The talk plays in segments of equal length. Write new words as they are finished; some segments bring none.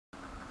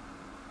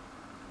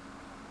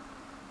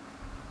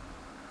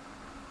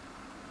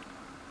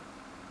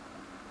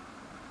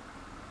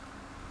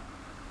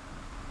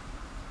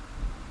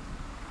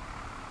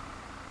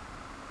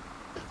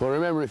Well,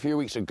 remember a few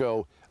weeks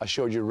ago I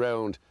showed you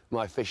around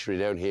my fishery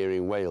down here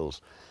in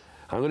Wales.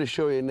 I'm going to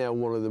show you now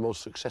one of the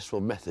most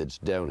successful methods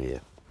down here.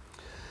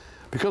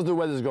 Because the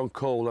weather's gone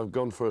cold, I've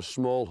gone for a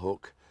small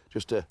hook,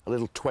 just a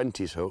little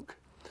 20s hook,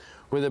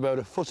 with about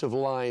a foot of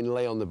line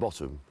lay on the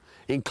bottom,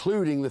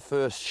 including the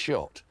first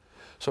shot.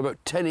 So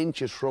about 10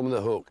 inches from the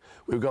hook,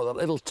 we've got that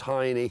little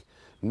tiny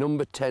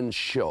number 10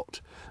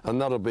 shot, and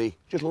that'll be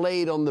just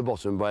laid on the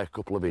bottom by a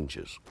couple of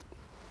inches.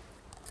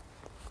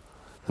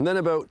 And then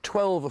about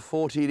 12 or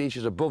 14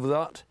 inches above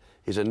that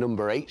is a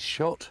number 8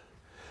 shot,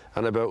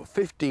 and about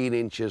 15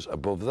 inches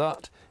above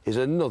that is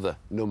another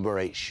number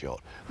 8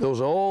 shot. Those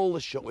are all the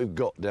shot we've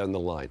got down the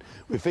line.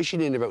 We're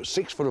fishing in about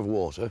 6 foot of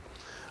water.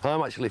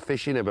 I'm actually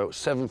fishing about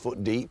 7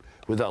 foot deep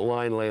with that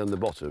line lay on the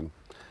bottom,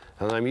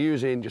 and I'm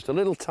using just a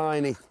little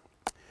tiny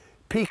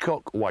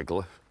peacock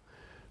waggler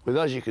with,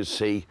 as you can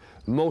see,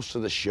 most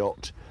of the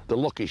shot, the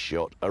lucky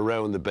shot,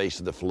 around the base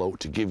of the float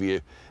to give you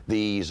the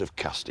ease of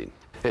casting.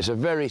 It's a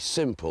very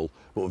simple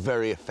but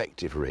very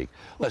effective rig.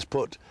 Let's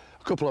put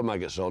a couple of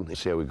maggots on and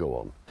see how we go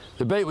on.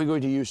 The bait we're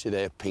going to use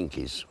today are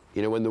pinkies.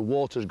 You know, when the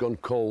water's gone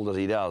cold as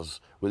it has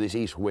with this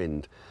east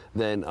wind,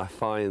 then I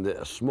find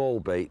that a small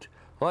bait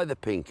like the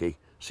pinky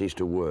seems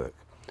to work.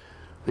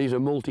 These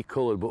are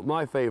multicoloured, but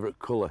my favourite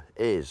colour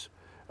is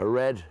a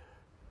red,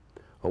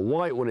 a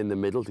white one in the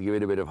middle to give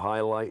it a bit of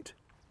highlight,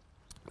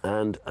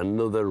 and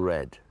another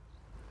red.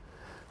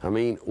 I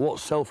mean, what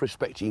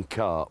self-respecting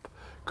carp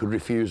could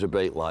refuse a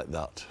bait like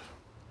that?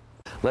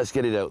 Let's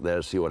get it out there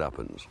and see what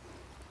happens.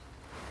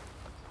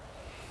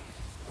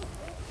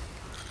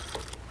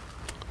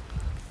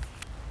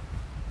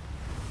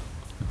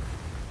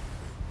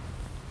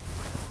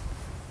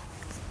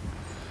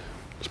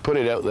 Let's put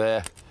it out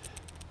there,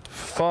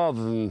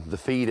 farther than the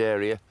feed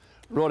area,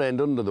 rod end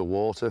under the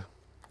water,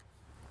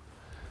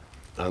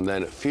 and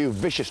then a few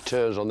vicious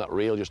turns on that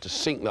reel just to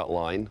sink that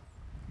line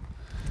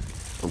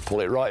and pull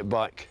it right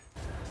back.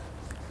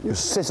 You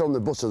sit on the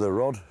butt of the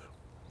rod,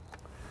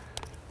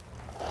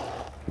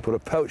 you put a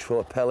pouch full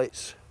of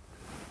pellets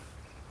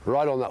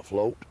right on that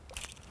float,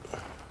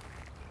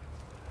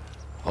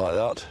 like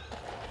that.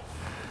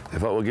 In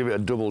fact, we'll give it a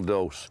double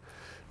dose.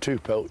 2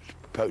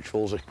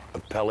 pouchfuls of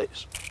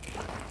pellets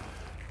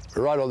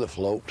right on the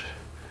float,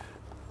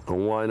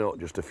 and why not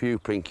just a few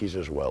pinkies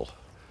as well.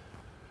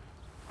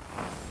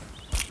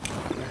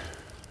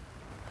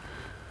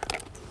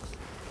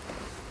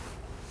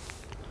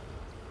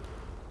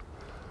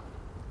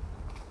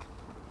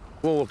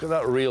 Well, look at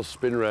that reel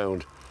spin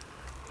round.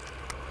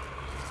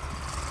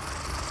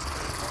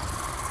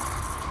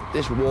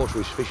 This water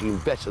is fishing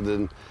better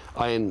than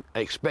I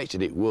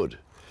expected it would.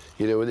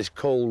 You know, with this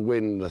cold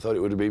wind, I thought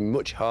it would have been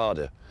much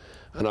harder.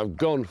 And I've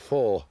gone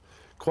for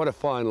quite a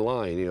fine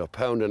line, you know,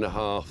 1.5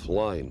 pound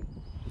line.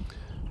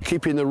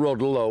 Keeping the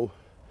rod low,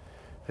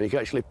 and you can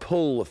actually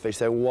pull the fish,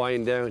 then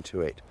wind down to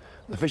it.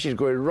 The fish is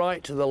going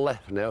right to the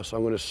left now, so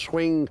I'm going to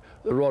swing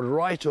the rod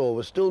right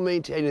over, still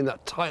maintaining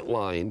that tight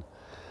line,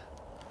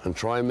 and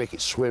try and make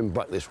it swim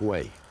back this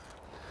way.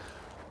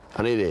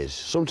 And it is.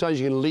 Sometimes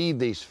you can lead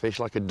these fish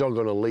like a dog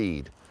on a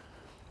lead,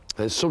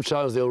 and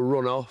sometimes they'll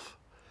run off.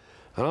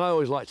 And I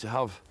always like to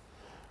have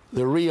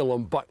the reel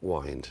on back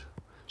wind,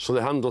 so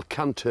the handle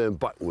can turn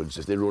backwards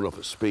if they run off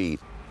at speed.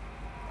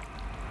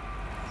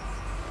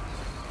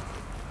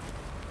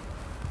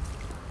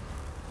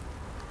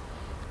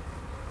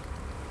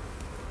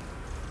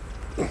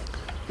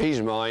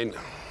 He's mine.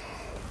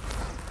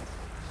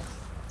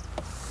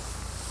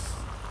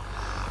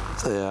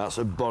 Yeah, that's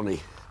a bonny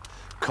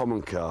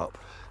common carp.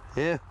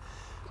 Yeah,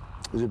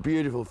 it's a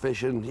beautiful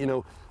fish, and you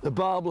know, the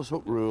barbless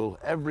hook rule,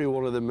 every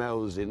one of the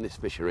mouths in this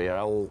fishery are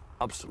all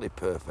absolutely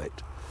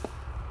perfect.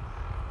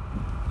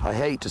 I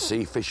hate to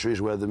see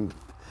fisheries where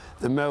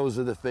the mouths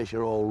of the fish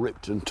are all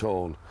ripped and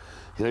torn.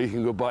 You know, you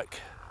can go back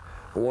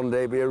and one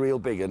day be a real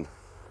big one.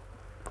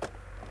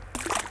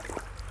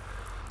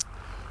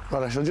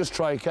 Right, I shall just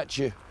try and catch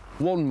you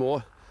one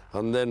more,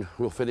 and then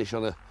we'll finish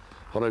on a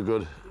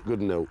good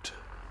note.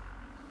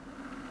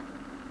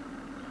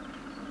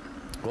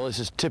 Well, this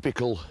is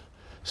typical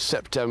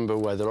September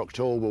weather,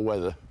 October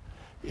weather.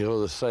 You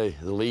know, they say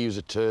the leaves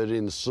are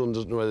turning, the sun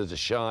doesn't know whether to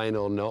shine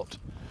or not.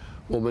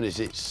 One minute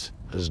it's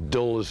as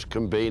dull as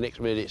can be, next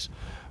minute it's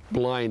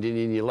blinding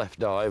in your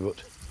left eye,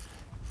 but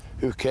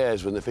who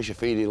cares when the fish are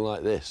feeding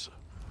like this?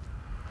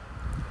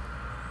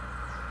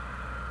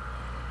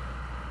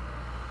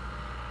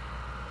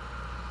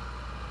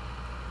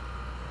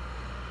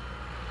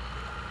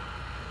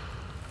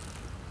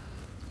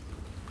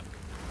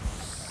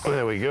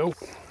 There we go.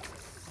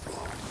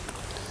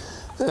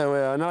 There we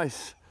are,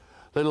 nice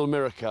little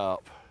mirror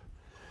carp.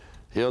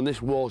 You know, and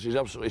this water is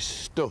absolutely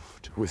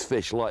stuffed with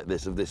fish like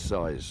this, of this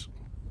size.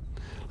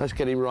 Let's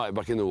get him right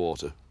back in the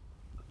water.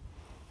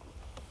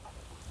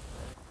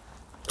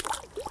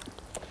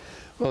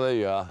 Well, there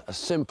you are, a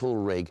simple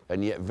rig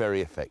and yet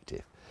very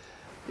effective.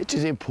 It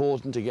is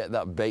important to get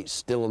that bait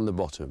still on the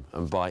bottom,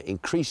 and by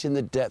increasing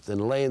the depth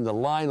and laying the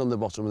line on the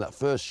bottom of that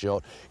first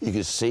shot, you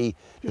can see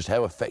just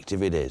how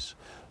effective it is.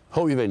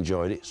 Hope you've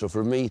enjoyed it. So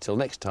from me, till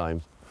next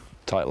time,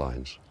 tight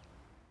lines.